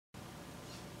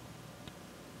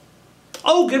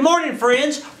Oh, good morning,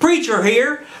 friends. Preacher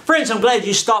here. Friends, I'm glad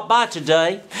you stopped by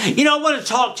today. You know, I want to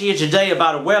talk to you today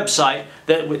about a website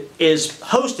that is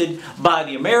hosted by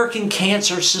the American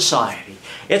Cancer Society.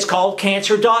 It's called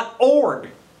cancer.org.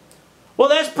 Well,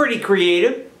 that's pretty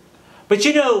creative. But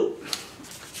you know,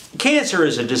 cancer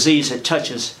is a disease that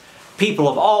touches people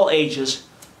of all ages,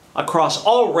 across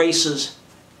all races,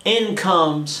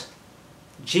 incomes,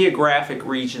 geographic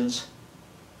regions.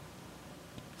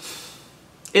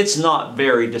 It's not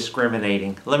very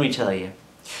discriminating, let me tell you.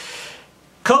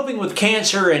 Coping with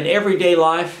cancer in everyday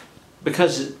life,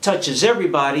 because it touches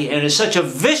everybody and is such a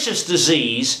vicious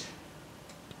disease,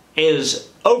 is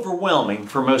overwhelming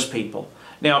for most people.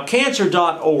 Now,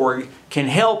 cancer.org can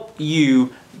help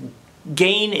you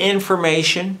gain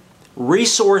information,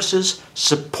 resources,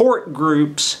 support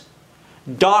groups,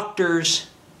 doctors,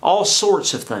 all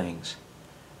sorts of things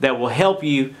that will help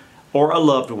you or a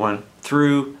loved one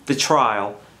through the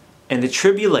trial and the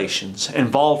tribulations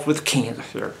involved with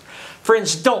cancer.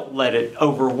 Friends, don't let it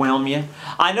overwhelm you.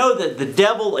 I know that the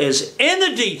devil is in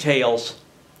the details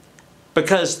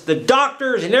because the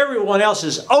doctors and everyone else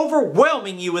is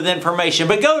overwhelming you with information.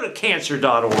 But go to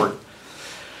cancer.org.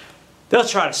 They'll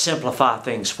try to simplify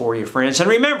things for you, friends. And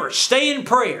remember, stay in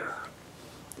prayer.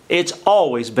 It's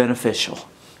always beneficial.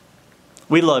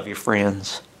 We love you,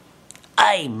 friends.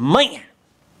 Amen.